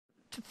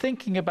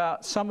thinking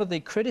about some of the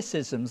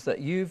criticisms that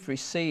you've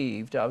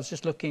received. I was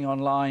just looking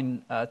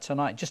online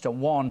tonight, just at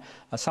one,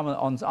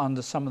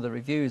 under some of the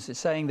reviews. It's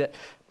saying that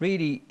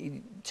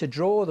really to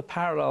draw the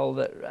parallel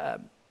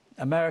that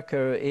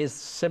America is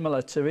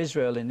similar to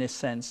Israel in this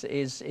sense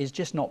is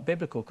just not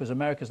biblical, because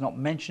America is not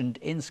mentioned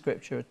in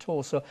Scripture at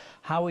all. So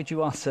how would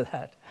you answer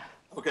that?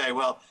 Okay,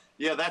 well,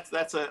 yeah,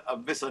 that's a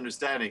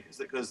misunderstanding,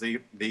 because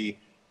the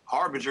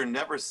Harbinger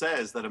never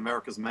says that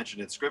America is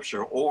mentioned in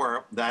Scripture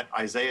or that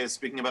Isaiah is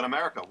speaking about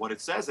America. What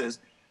it says is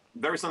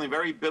something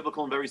very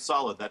biblical and very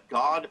solid, that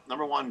God,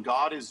 number one,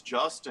 God is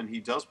just and he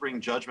does bring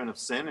judgment of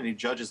sin and he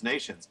judges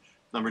nations.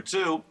 Number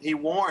two, he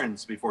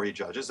warns before he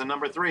judges. And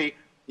number three,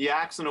 he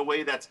acts in a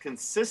way that's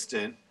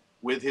consistent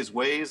with his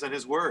ways and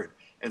his word.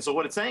 And so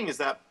what it's saying is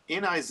that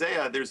in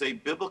Isaiah, there's a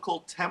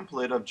biblical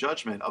template of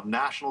judgment, of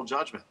national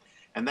judgment.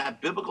 And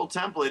that biblical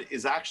template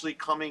is actually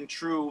coming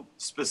true,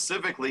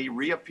 specifically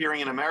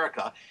reappearing in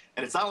America.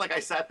 And it's not like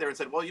I sat there and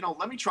said, well, you know,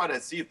 let me try to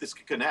see if this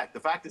could connect. The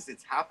fact is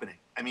it's happening.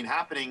 I mean,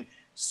 happening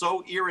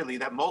so eerily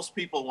that most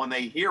people, when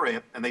they hear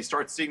it and they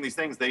start seeing these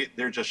things,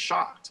 they're just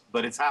shocked.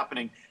 But it's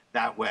happening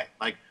that way.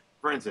 Like,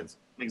 for instance,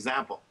 an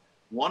example,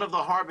 one of the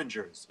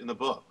harbingers in the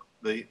book,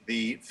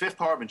 the fifth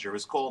harbinger,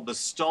 is called the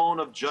Stone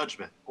of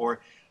Judgment. Or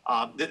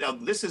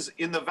this is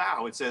in the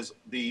vow. It says,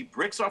 the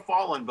bricks are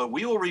fallen, but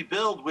we will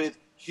rebuild with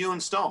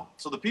hewn stone.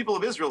 So the people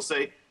of Israel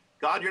say,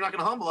 God, you're not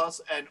going to humble us,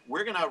 and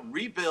we're going to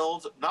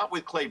rebuild, not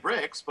with clay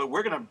bricks, but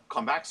we're going to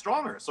come back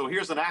stronger. So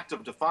here's an act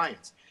of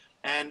defiance.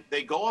 And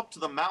they go up to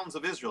the mountains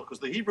of Israel, because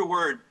the Hebrew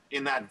word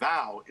in that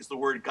vow is the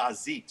word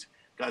gazit.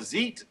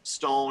 Gazit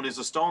stone is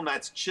a stone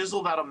that's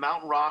chiseled out of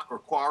mountain rock or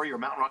quarry or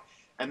mountain rock,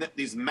 and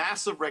these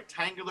massive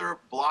rectangular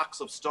blocks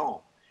of stone.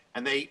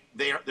 And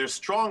they're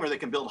stronger, they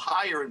can build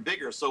higher and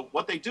bigger. So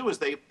what they do is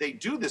they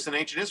do this in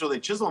ancient Israel, they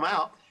chisel them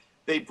out,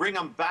 they bring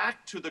them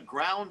back to the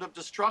ground of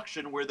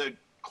destruction where the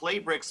clay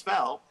bricks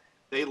fell.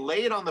 They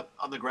lay it on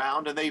the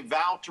ground, and they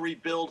vow to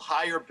rebuild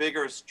higher,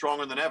 bigger,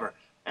 stronger than ever.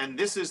 And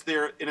this is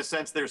their, in a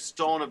sense, their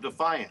stone of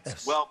defiance.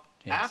 Yes. Well,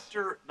 yes.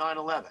 After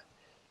 9/11,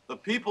 the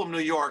people of New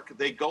York,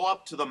 they go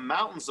up to the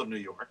mountains of New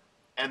York,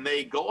 and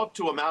they go up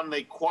to a mountain,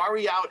 they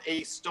quarry out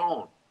a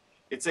stone.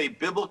 It's a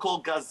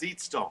biblical gazit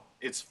stone.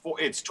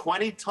 It's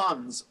 20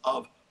 tons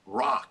of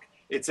rock.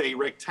 It's a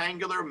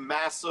rectangular,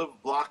 massive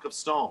block of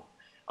stone.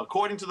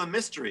 According to the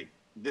mystery,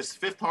 this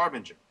fifth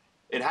harbinger,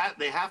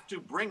 they have to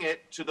bring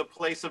it to the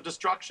place of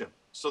destruction.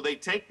 So they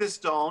take this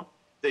stone,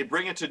 they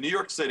bring it to New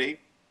York City,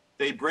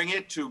 they bring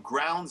it to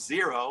ground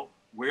zero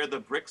where the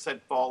bricks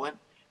had fallen.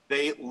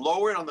 They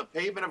lower it on the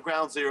pavement of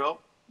ground zero.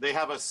 They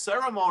have a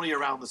ceremony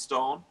around the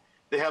stone.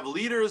 They have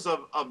leaders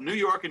of New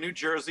York and New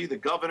Jersey, the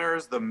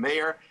governors, the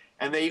mayor,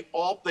 and they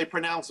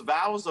pronounce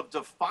vows of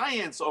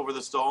defiance over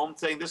the stone,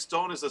 saying this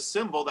stone is a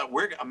symbol that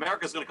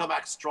America's going to come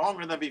back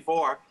stronger than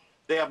before.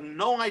 They have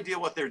no idea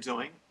what they're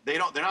doing. They're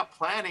not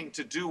planning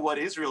to do what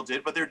Israel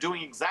did, but they're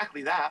doing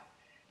exactly that.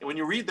 And when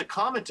you read the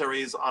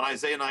commentaries on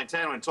Isaiah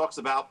 9:10, when it talks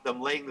about them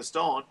laying the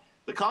stone,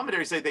 the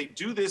commentaries say they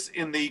do this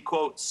in the,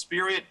 quote,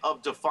 spirit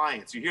of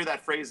defiance. You hear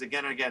that phrase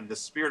again and again, the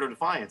spirit of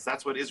defiance.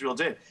 That's what Israel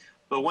did.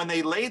 But when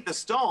they laid the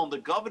stone, the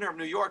governor of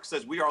New York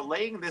says, we are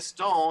laying this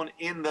stone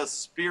in the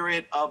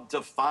spirit of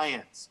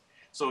defiance.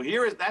 So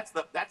that's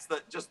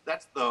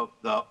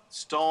the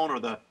stone, or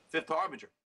the fifth harbinger.